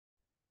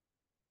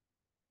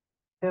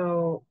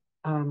So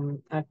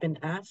I've been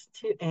asked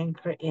to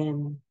anchor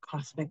in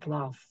cosmic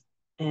love,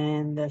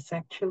 and there's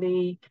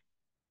actually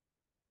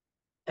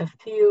a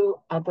few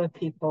other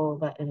people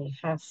that it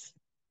has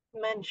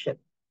mentioned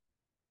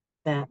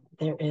that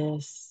there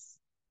is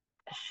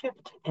a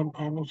shift in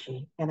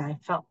energy, and I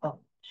felt that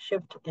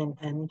shift in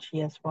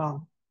energy as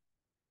well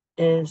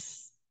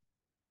is,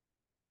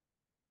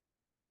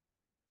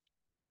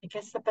 I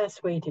guess the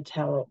best way to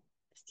tell it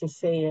is to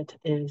say it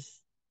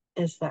is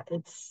that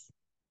it's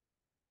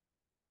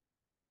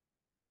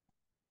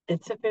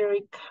a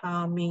very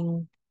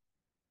calming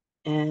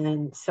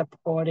and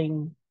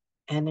supporting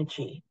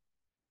energy.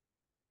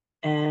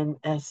 And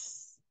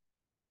as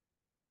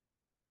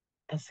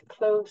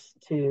close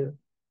to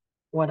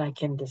what I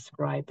can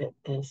describe it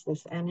is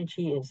this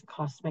energy is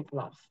cosmic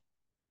love.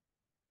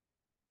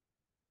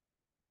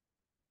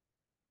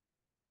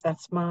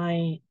 That's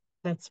my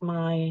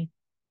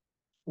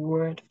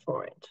word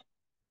for it.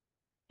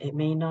 It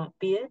may not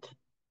be it.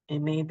 It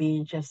may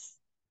be just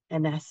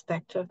an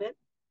aspect of it.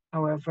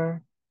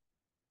 However,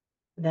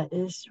 that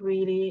is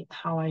really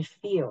how I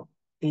feel.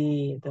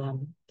 The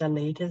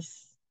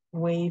latest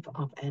wave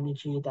of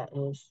energy that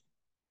is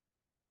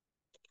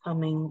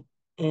coming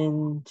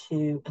in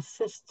to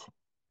assist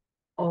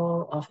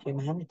all of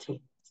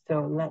humanity.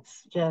 So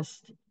let's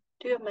just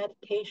do a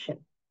meditation,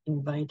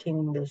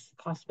 inviting this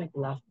cosmic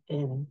love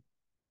in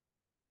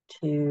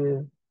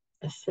to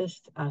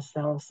assist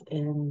ourselves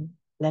in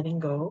letting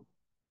go,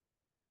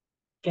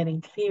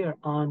 getting clear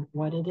on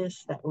what it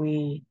is that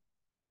we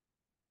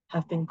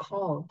have been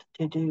called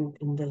to do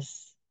in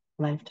this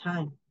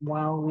lifetime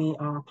while we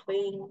are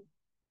playing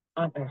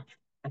on earth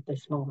at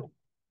this moment.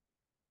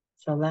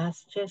 So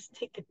let's just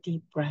take a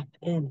deep breath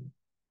in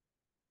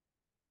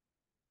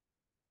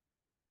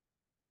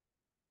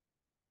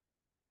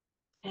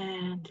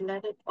and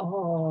let it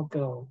all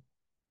go.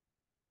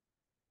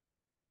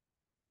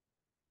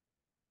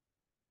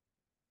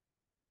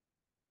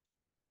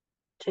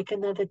 Take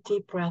another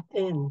deep breath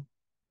in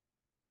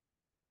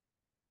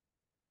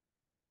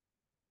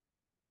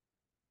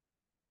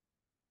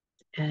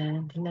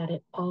and let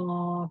it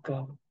all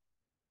go.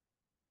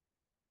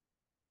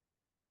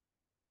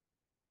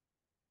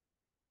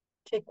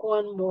 Take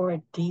one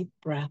more deep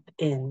breath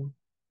in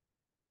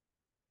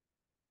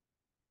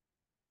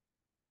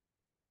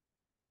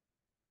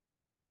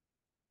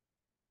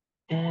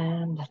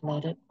and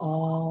let it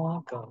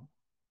all go.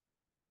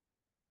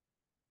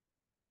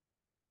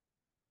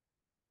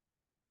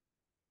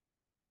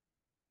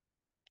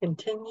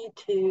 Continue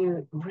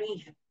to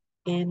breathe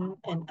in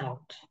and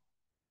out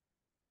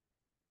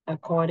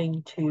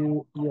according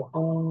to your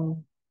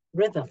own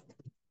rhythm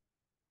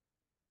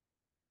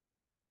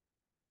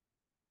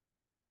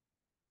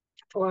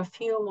for a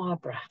few more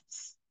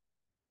breaths.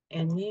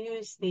 And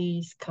use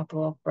these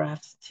couple of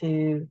breaths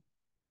to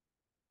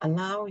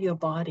allow your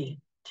body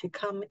to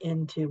come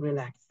into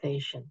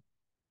relaxation,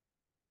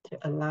 to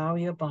allow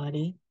your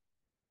body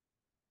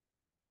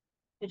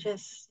to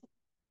just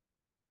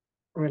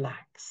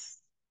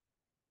relax,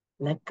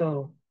 let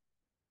go.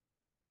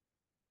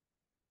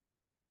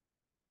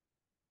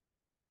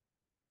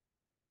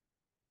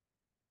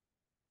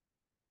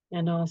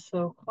 And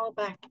also call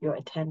back your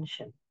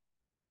attention.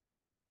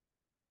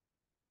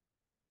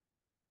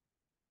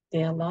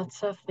 There are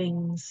lots of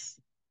things,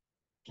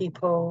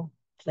 people,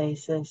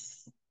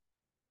 places,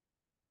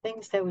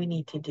 things that we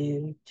need to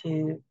do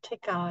to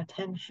take our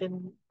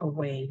attention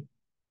away.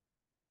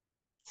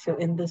 So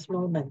in this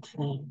moment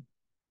now,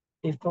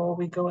 before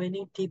we go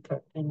any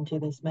deeper into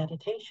this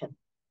meditation,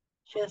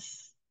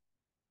 just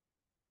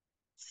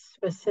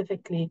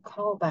specifically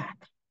call back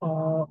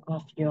all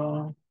of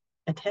your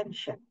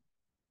attention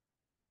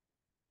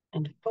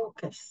and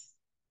focus.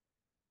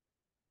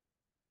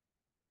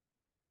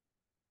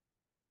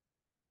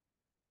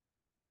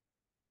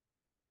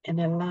 And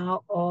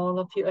allow all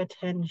of your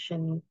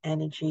attention,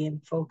 energy,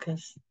 and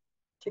focus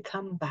to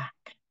come back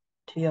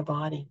to your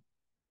body.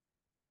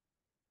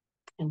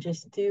 And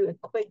just do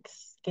a quick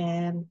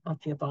scan of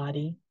your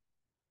body.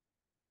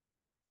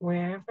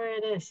 Wherever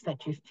it is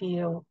that you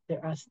feel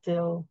there are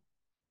still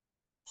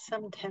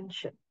some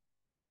tension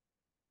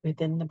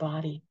within the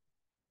body,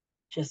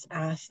 just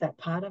ask that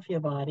part of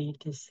your body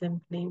to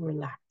simply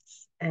relax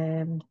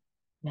and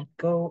let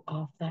go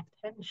of that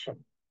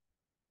tension.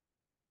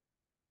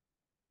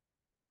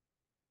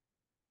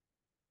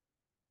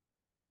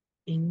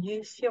 And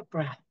use your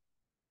breath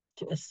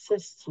to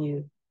assist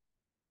you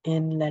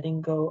in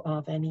letting go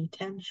of any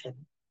tension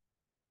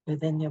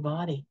within your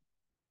body.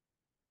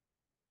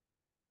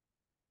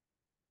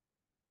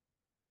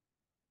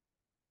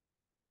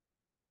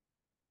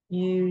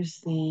 Use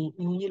the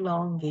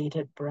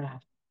elongated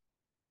breath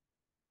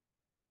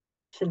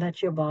to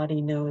let your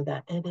body know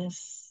that it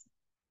is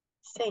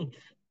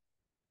safe.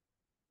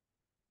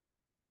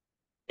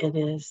 It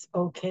is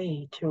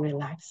okay to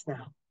relax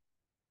now.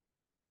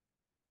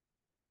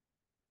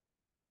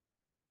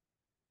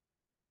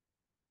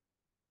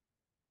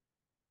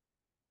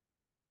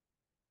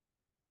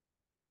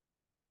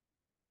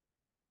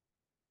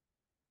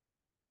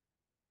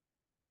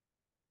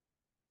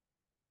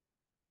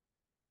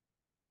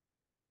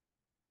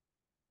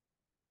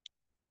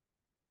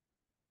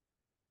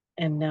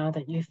 And now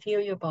that you feel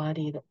your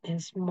body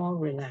is more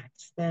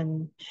relaxed,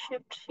 then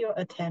shift your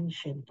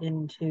attention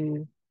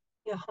into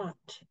your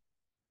heart.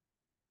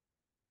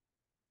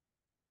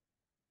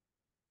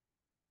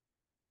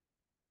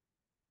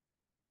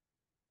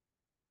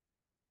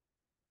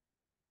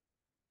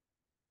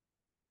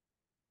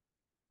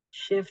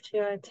 Shift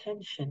your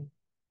attention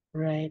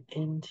right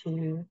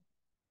into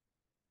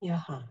your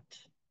heart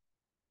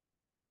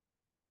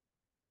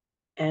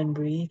and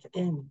breathe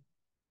in.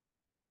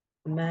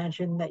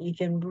 Imagine that you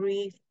can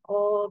breathe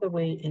all the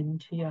way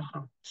into your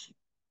heart.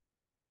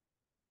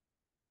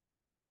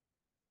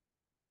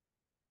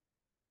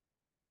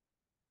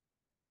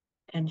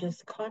 And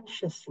just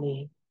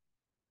consciously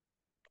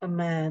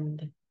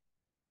command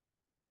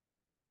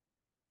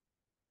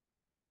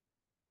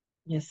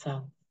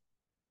yourself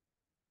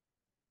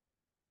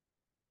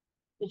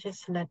to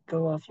just let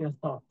go of your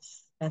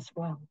thoughts as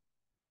well.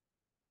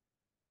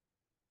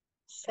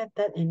 Set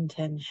that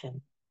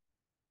intention.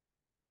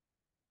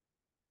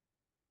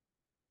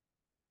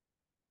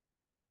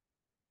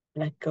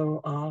 Let go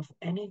of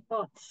any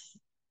thoughts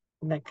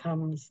that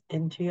comes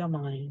into your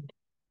mind.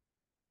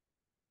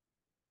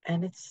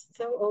 And it's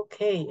so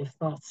okay if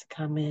thoughts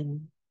come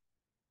in.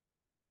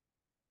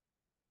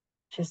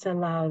 Just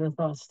allow the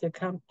thoughts to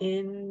come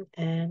in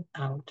and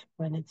out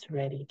when it's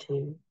ready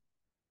to,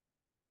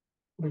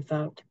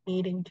 without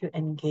needing to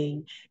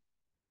engage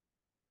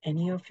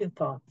any of your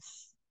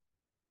thoughts.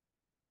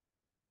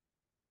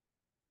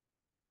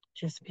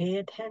 Just pay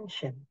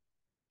attention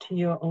to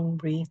your own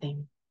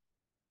breathing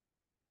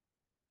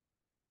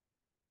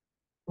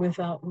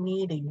without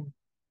needing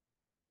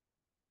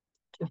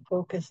to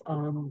focus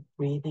on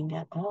breathing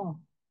at all.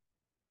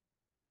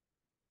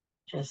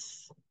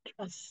 Just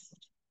trust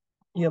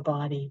your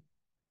body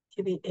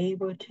to be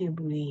able to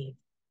breathe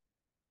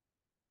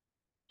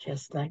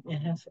just like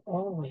it has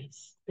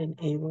always been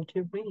able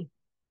to breathe.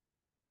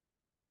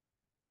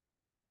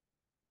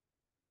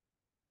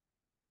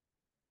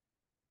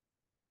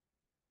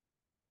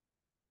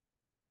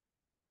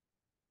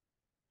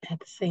 At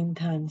the same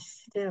time,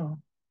 still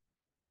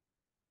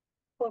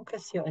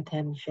focus your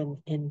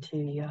attention into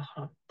your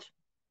heart.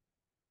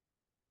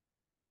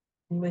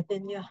 And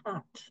within your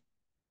heart,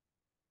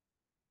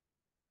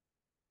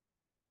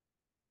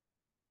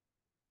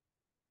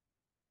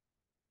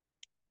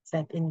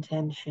 set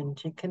intention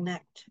to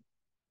connect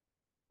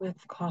with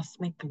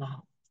cosmic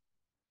love.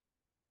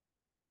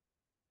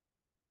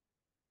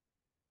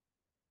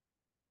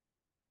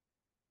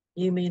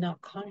 You may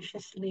not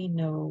consciously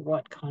know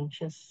what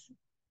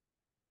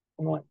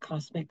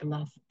cosmic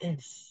love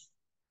is,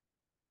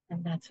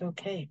 and that's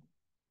okay.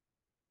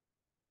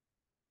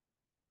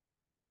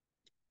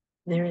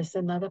 There is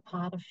another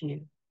part of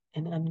you,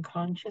 an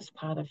unconscious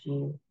part of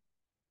you,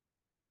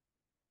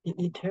 the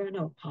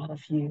eternal part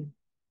of you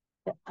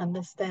that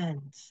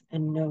understands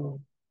and knows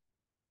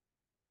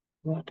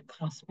what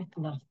cosmic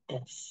love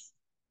is.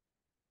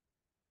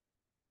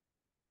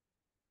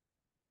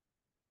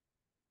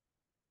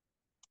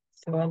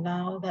 So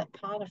allow that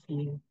part of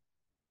you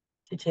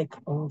to take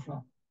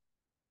over,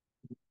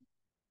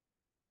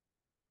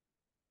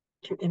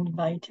 to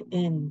invite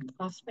in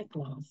cosmic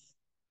love,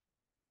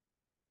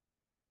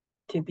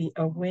 to be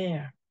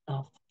aware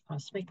of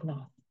cosmic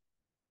love.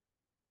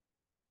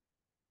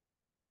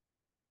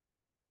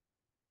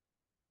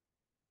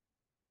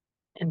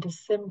 And to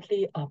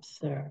simply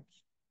observe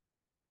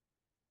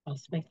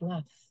cosmic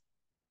love.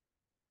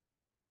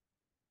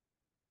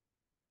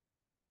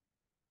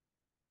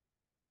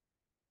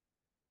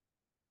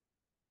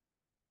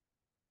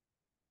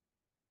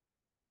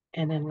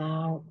 And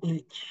allow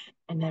each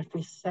and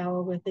every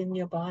cell within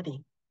your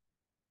body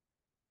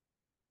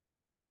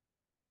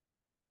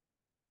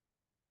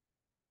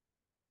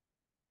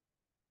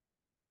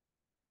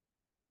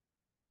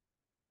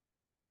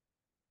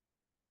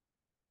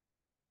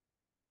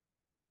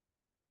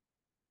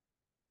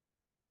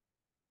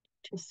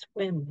to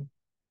swim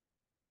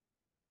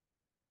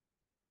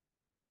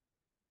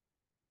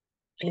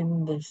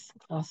in this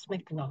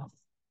cosmic love.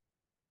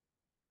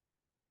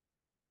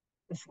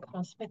 This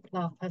cosmic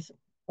love has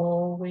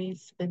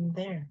always been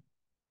there,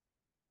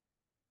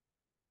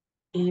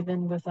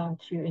 even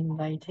without you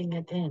inviting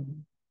it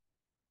in.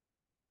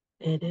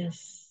 It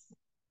is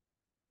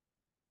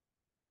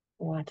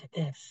what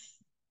is.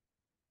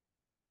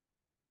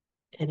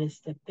 It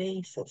is the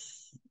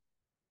basis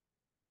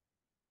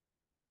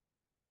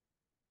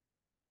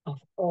of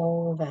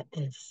all that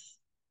is.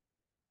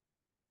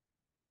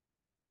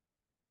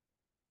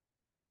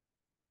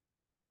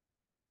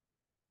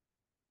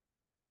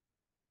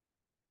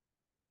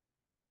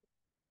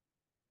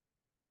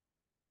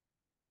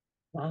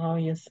 Allow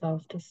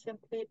yourself to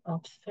simply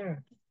observe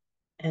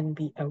and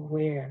be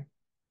aware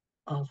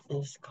of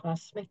this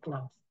cosmic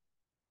love.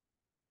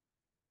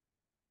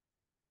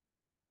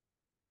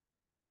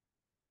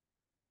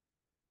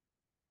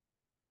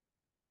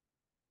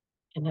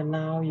 And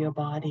allow your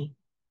body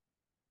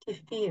to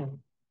feel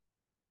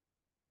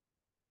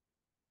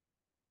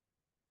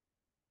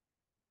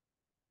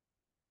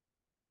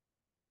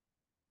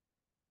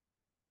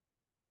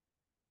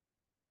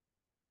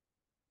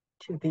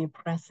to be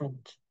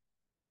present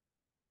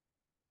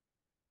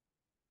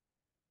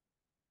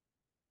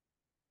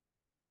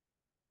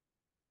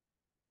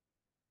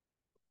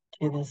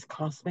to this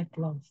cosmic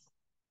love.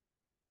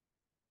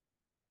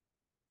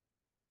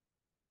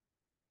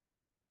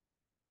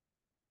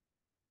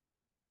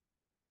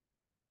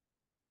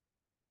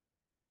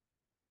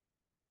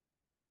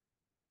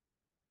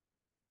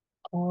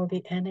 All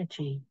the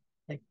energy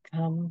that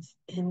comes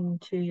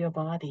into your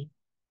body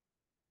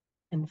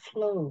and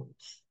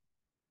flows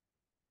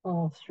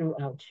all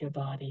throughout your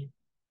body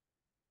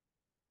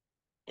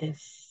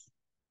is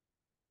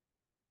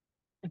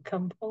a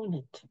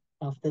component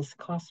of this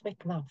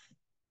cosmic love.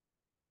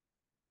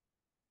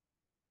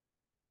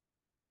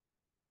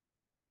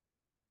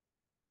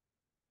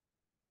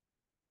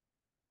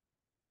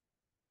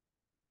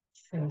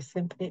 So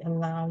simply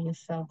allow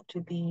yourself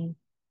to be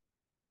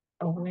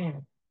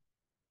aware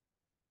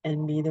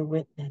and be the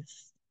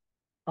witness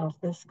of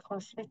this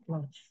cosmic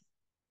love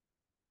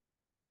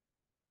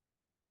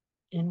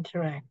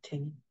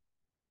interacting,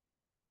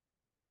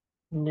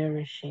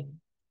 nourishing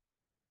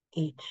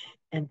each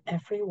and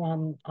every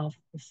one of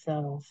the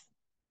cells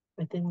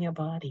within your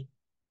body.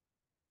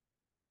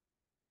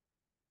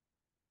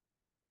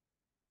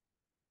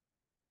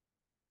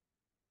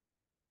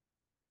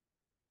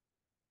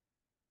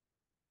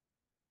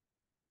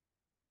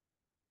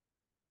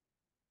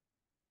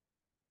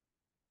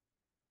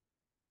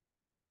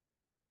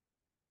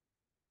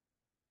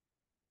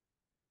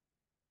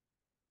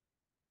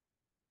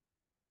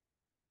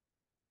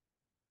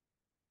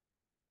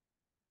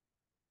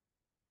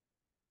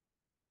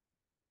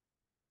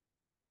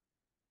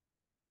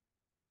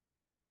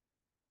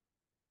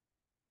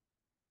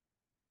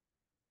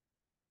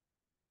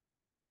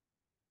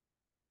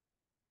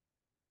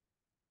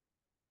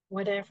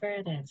 Whatever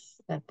it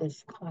is that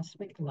this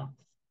cosmic love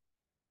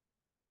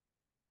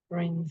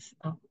brings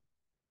up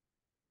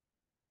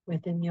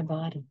within your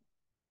body,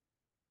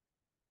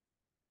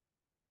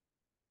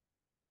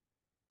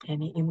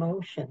 any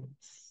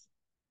emotions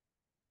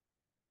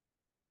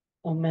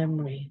or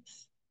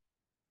memories,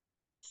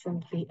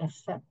 simply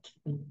accept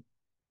them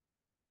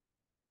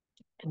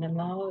and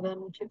allow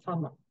them to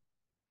come up.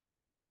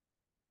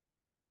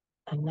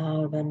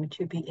 Allow them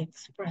to be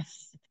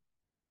expressed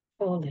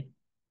fully.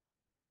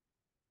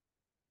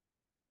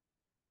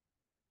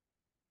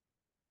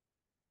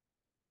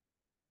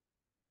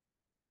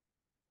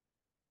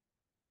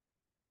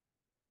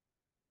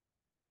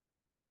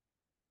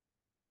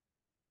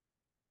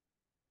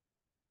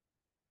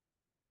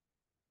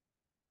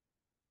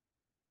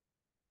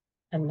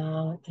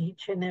 Allow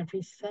each and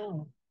every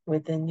cell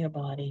within your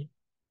body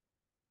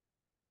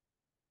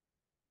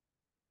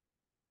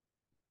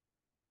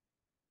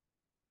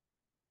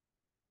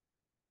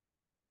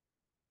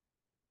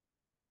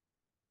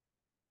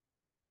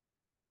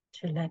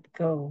to let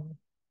go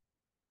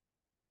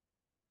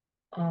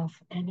of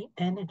any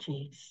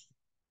energies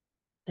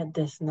that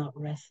does not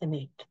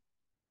resonate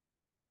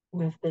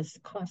with this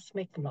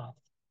cosmic love.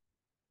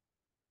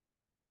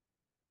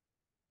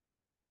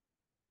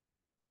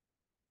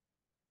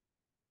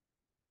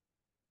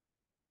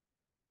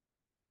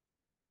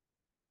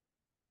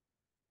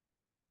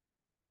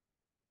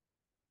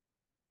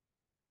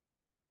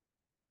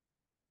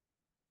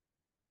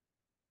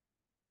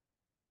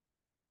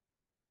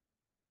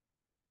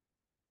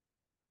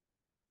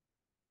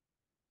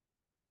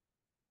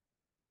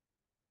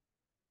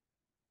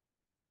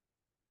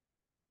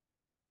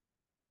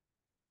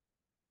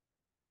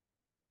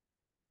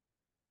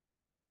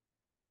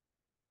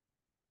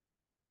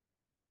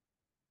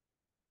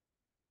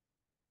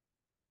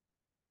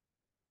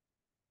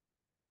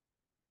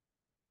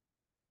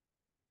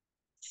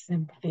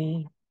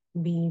 Simply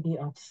be the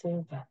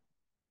observer,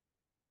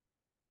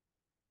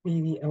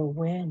 be the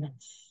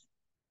awareness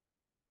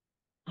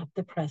of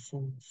the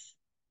presence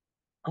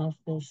of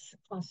this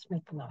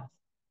cosmic love.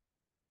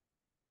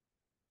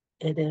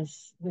 It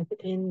is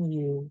within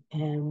you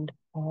and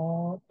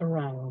all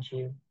around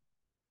you.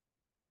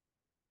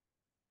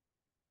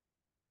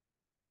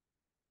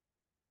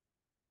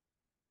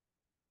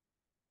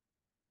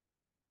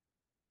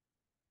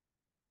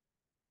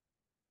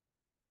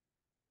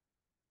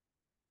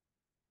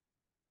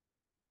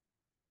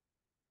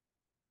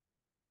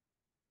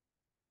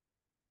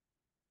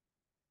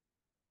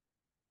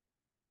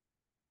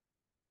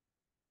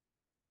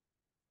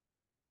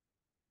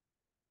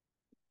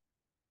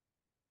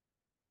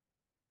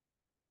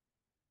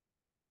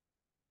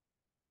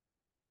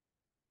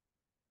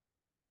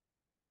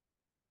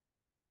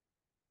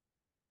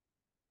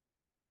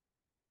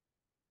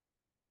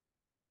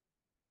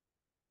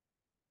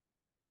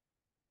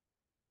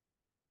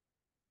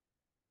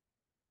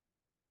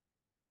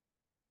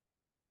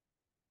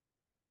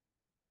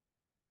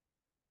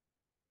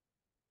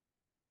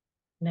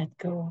 Let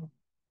go.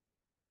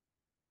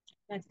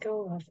 Let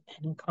go of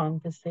any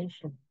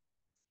conversation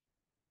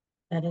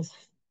that is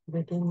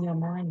within your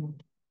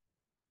mind.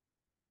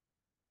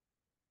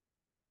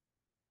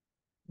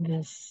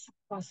 This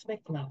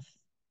cosmic love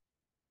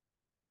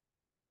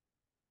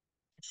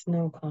is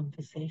no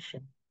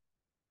conversation.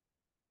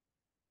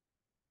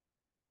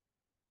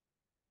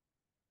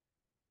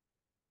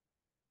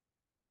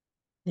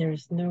 There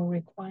is no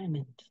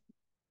requirement.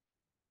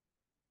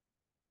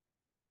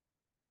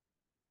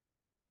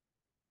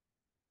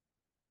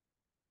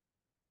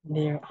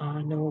 There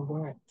are no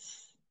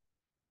words.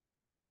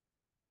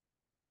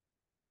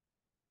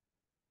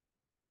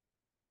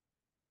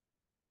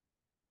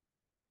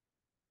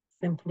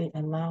 Simply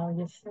allow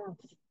yourself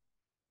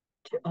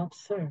to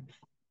observe,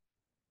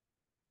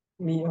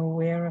 be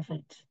aware of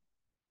it,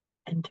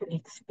 and to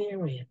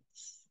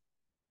experience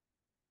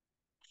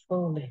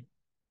fully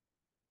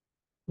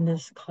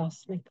this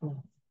cosmic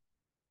love.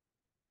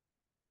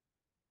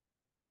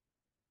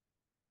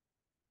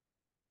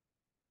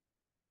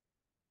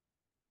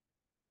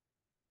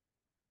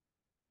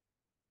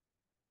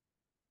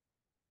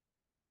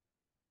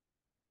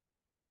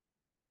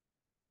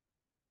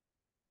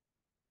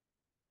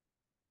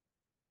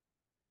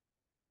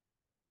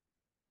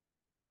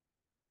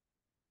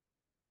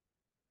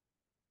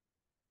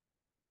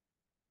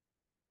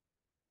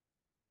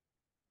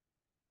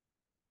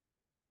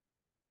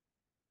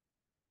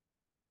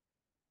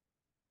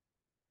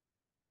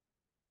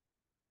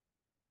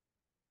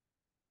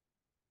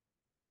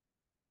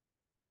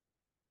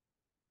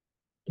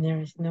 There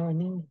is no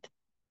need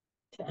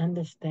to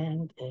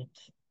understand it.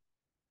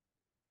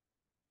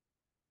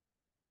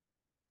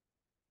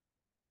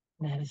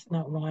 That is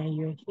not why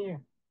you're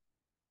here.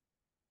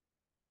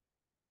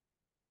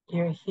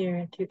 You're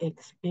here to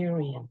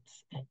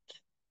experience it.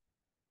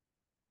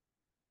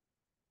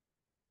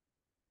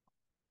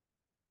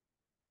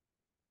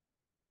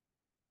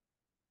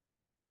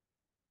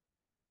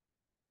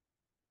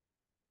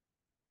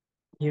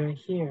 You're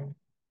here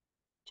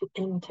to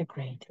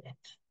integrate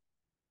it.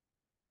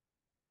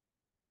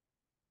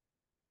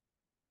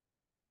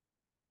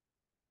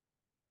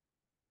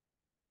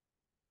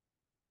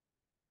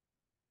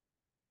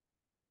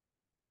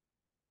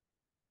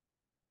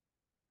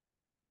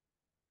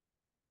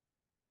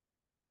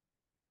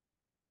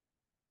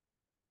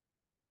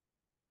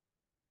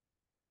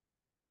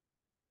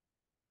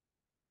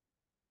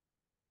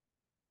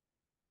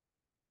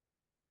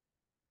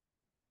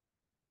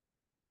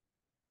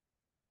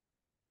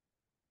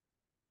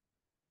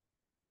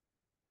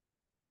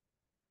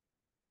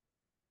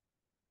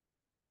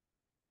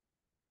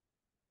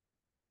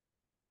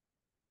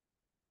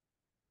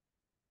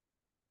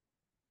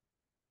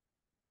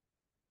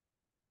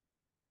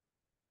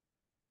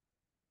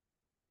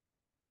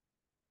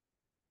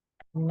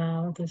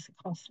 Allow this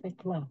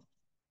cosmic love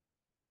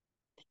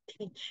to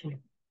teach you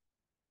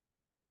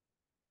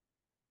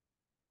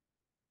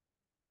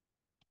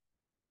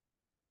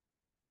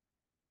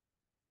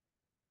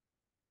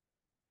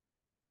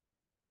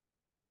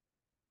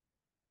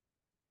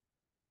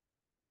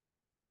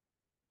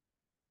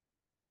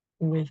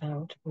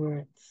without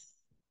words.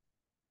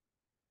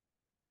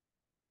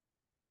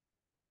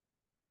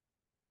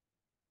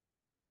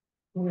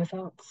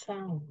 Without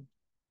sound.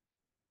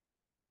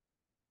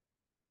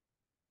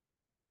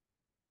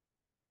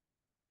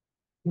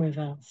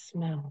 Without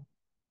smell.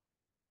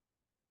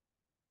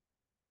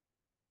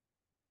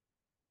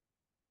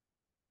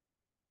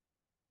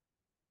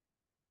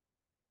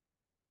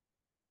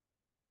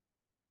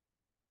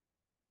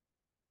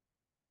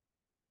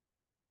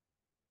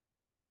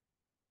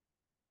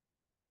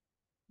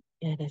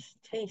 It is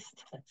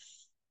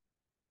tasteless.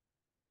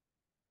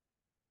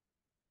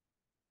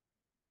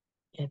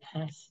 It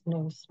has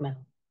no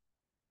smell.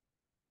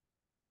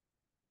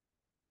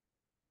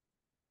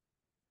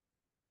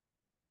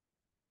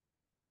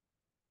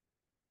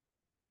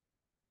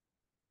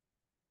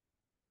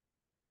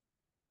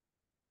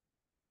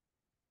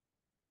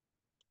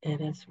 It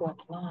is what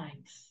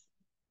lies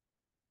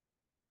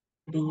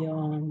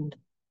beyond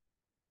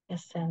the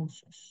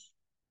senses.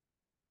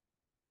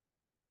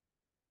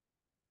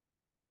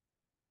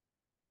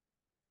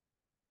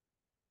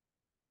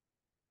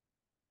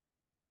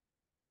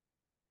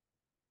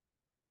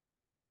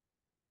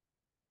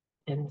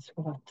 It is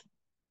what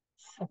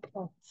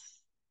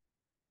supports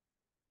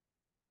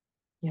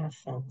your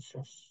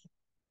senses.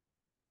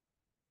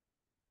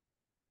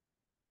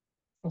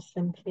 So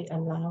simply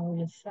allow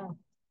yourself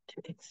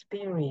to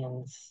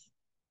experience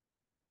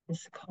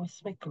this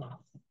cosmic love.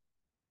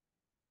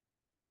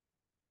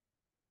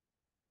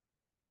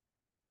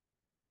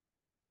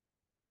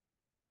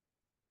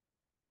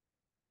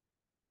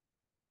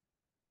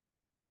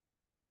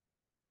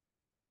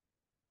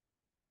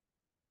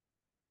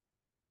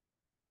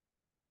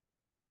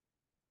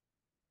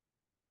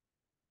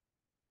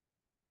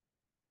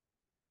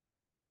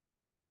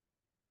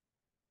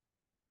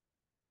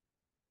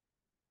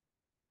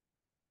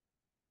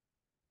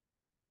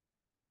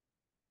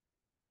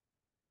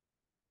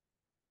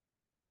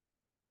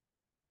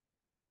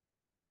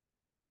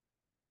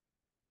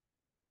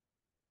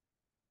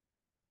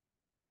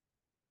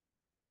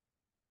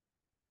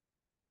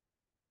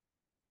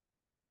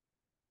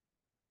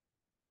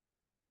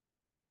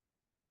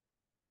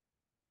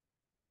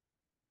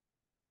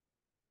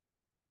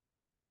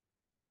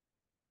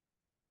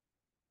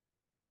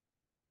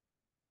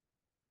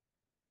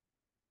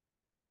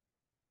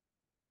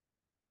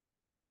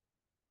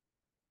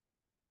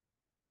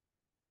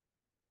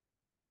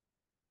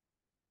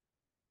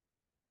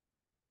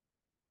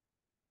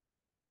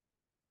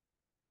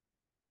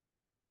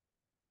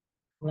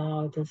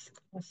 Allow this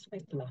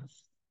cosmic love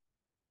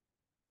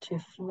to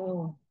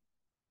flow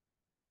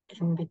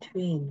in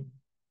between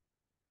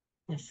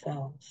the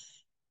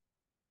cells,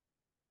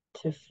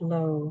 to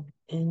flow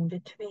in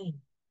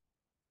between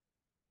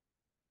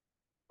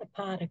the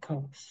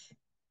particles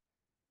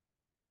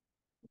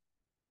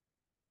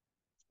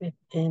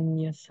within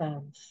your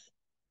cells.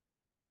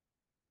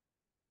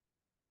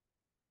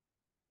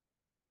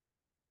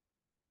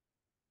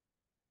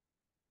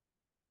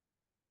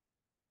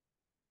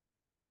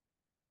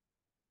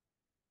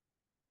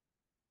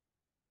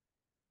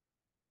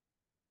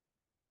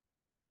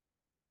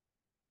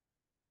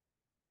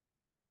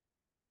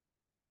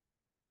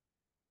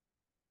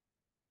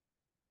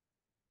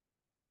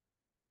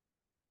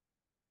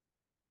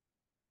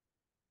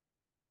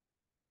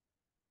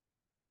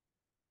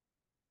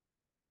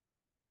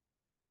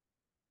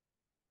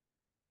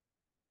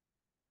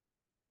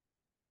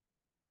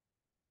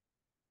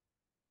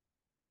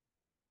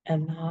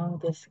 Allow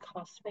this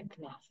cosmic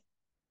love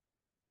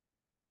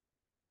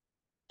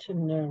to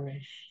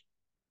nourish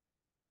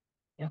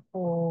your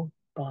whole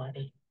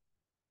body,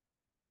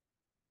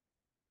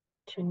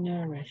 to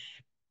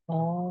nourish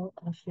all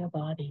of your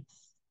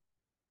bodies,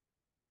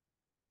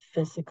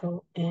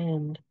 physical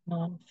and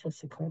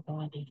non-physical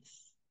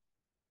bodies.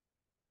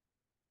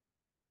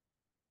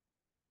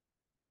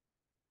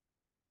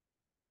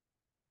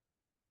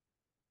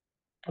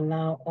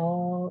 Allow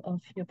all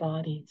of your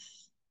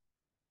bodies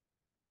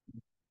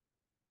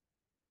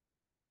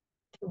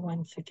to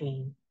once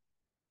again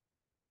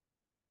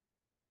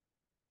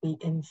be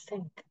in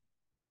sync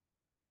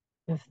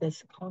with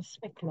this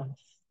cosmic love.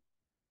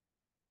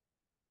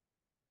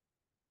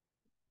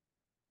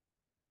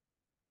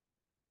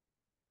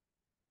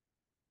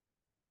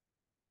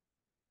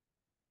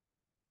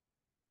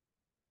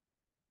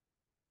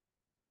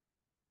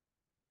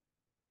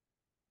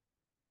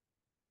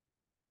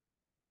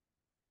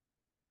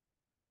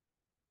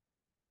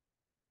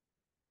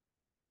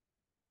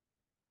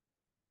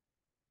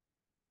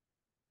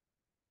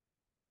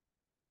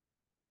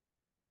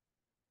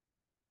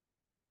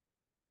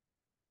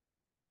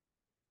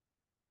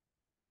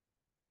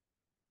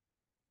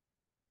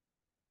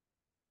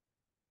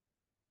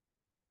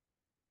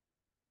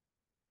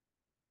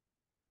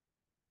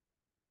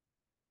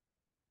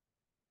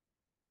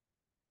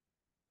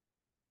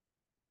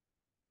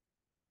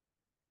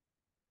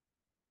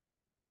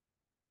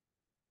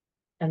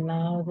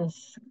 Allow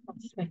this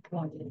cosmic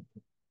love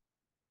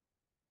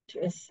to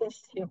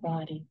assist your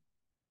body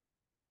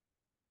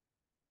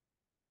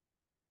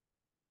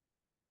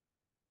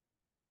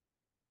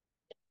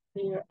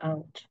clear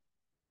out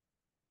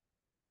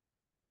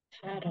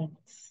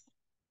patterns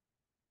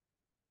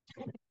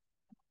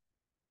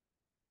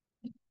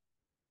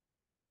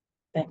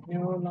that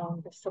no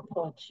longer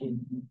support you.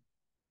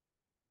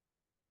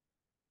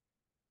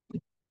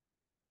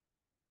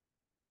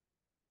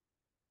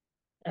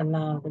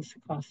 Allow this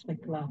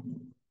cosmic love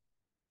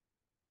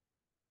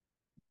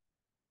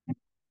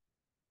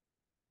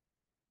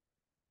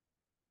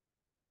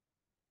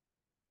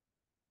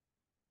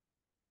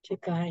to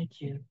guide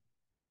you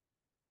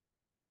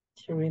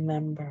to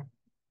remember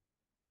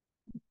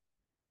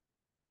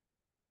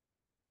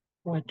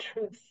what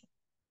truth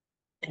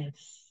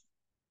is.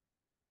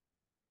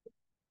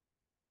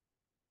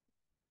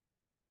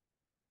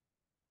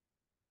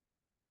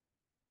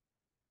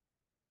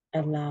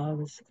 Allow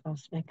this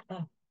cosmic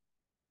love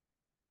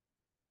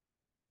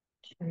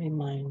to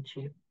remind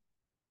you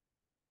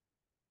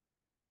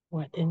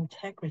what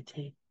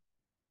integrity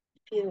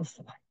feels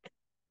like.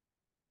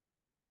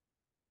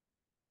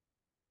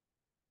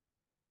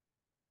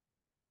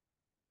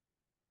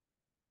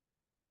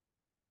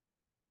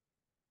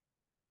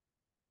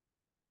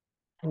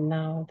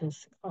 Allow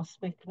this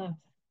cosmic love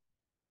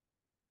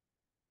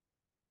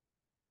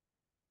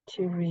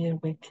to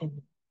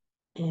reawaken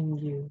in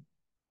you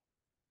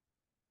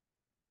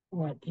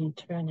what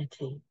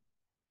eternity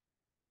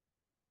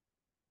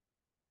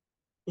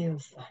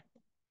feels like.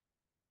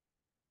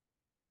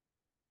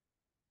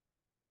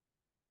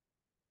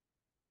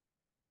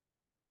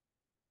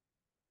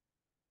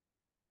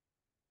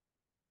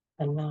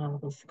 Allow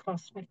this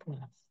cosmic love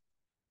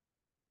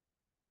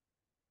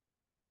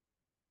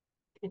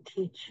to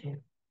teach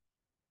you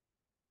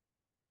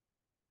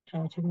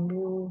how to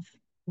move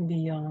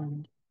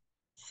beyond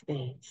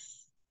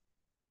space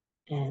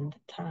and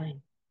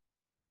time.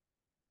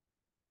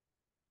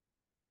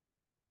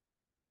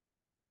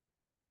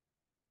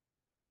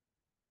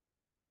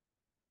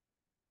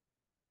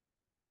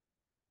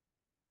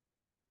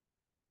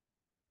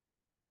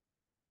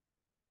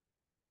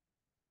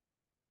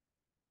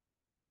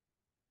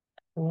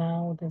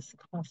 Allow this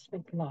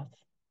cosmic love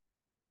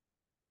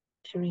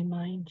to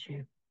remind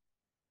you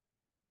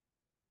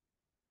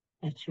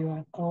that you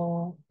are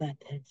all that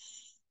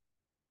is.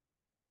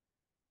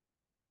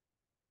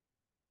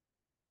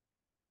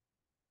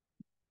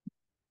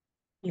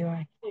 You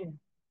are here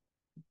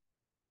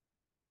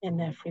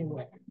and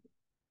everywhere.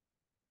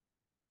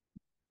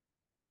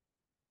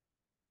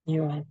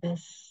 You are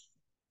this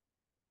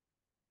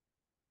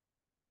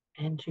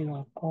and you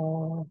are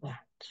all that.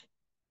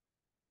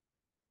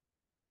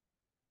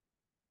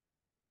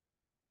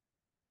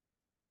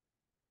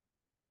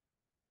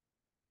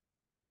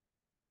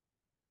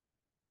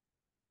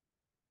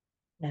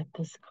 Let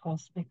this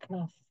cosmic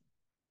love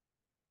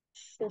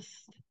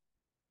assist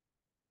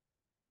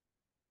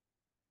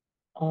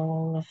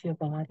all of your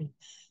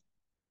bodies.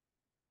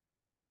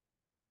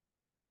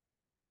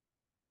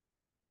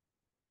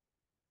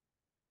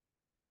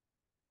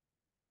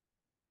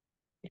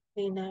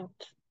 Clean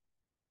out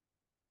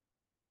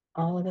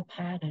all of the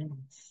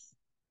patterns,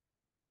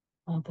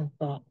 all the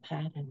thought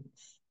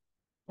patterns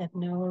that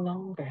no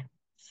longer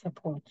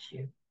support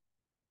you.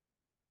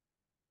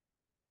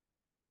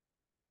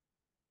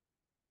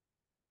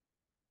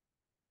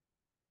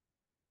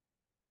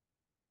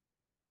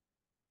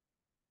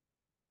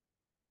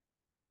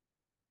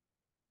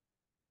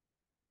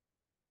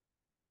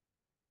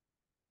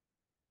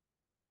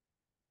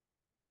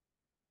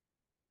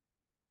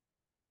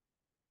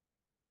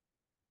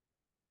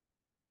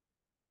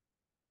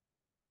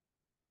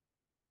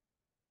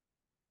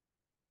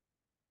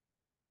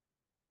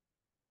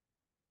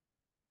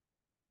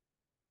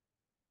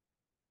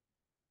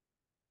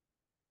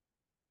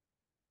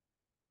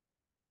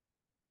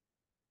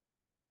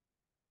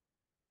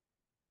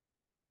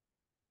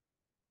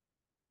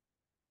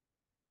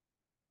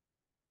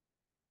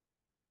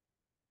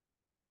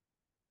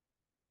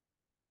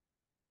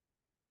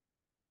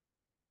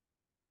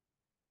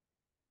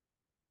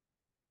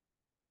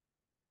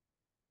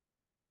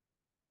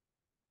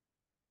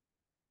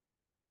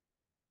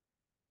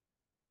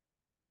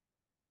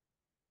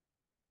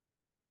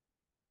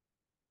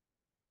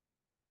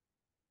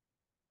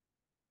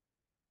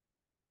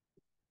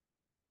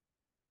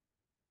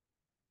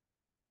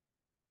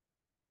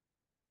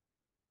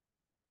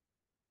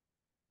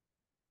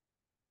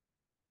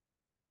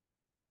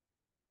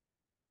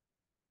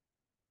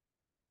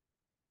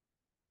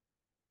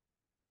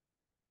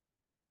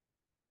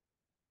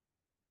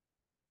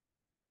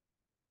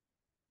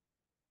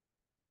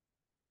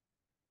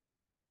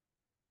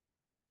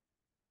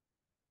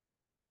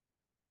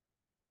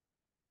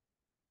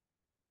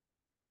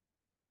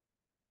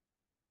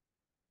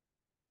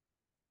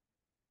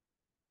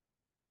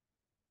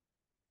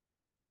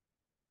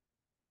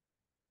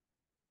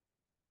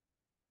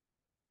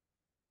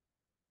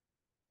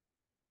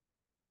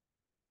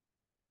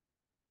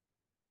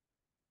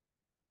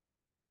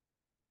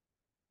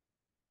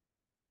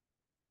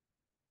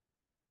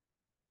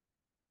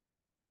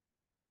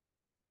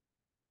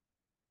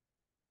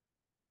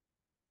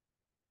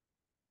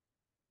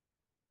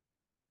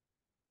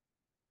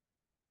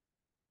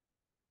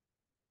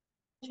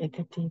 Take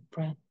a deep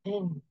breath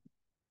in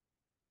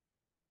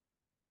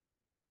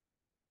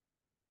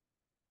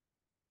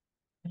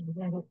and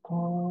let it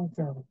all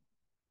go.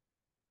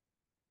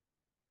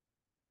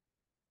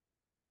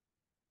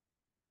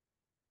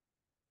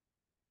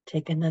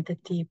 Take another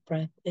deep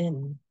breath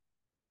in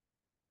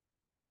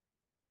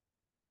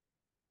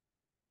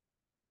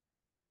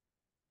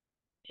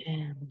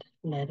and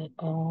let it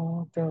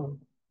all go.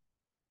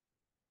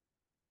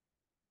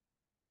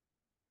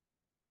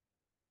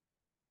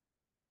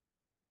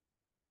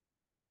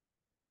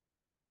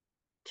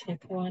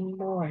 Take one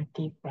more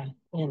deep breath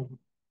in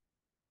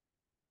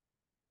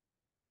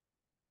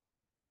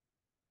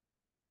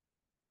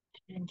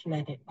and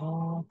let it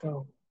all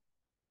go.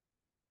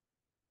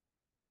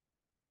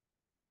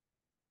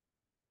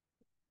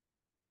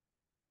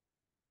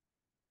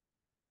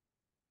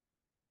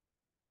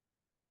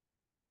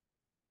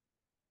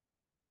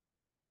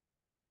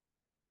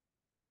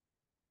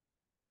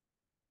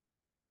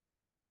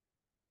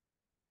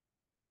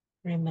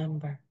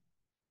 Remember,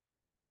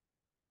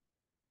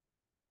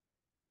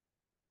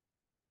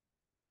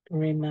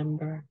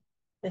 remember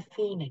the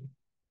feeling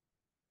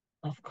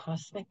of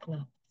cosmic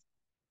love.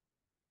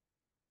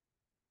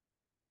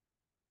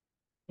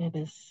 It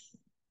is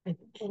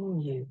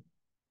within you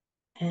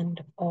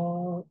and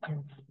all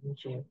around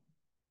you.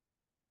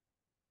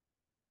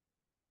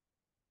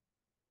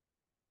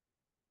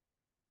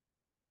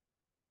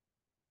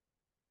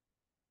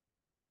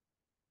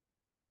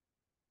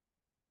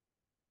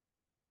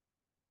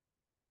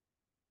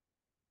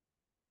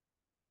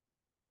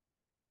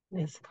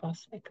 This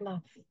cosmic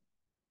love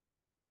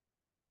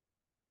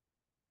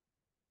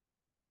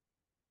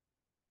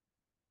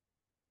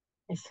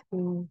is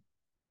who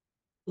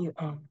you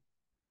are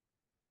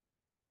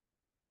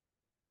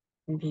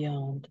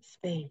beyond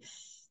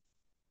space,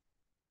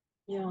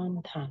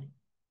 beyond time.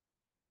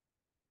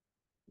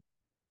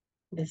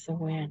 This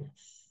awareness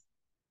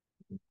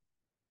is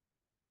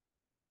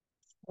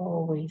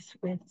always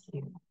with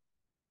you.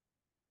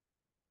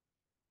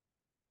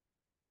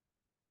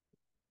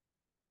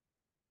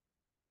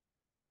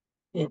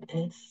 It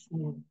is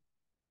you.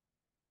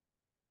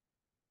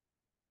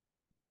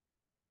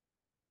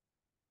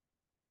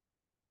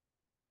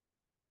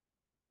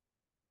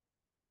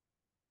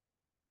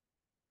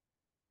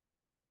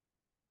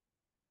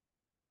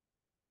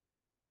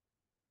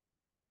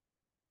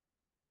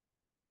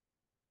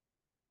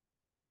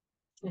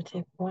 So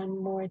take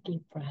one more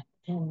deep breath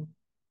in.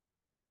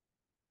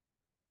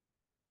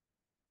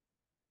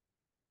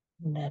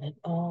 And let it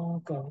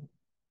all go.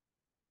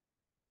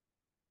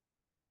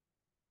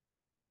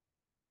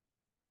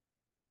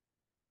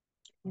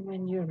 And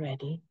when you're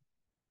ready,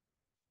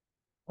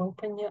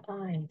 Open your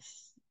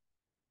eyes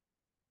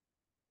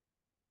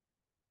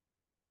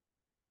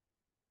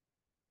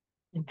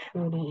and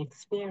truly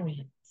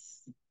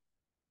experience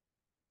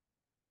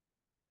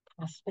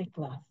cosmic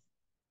love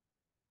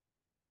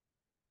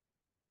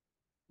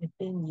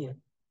within you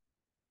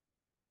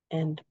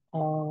and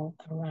all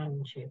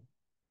around you.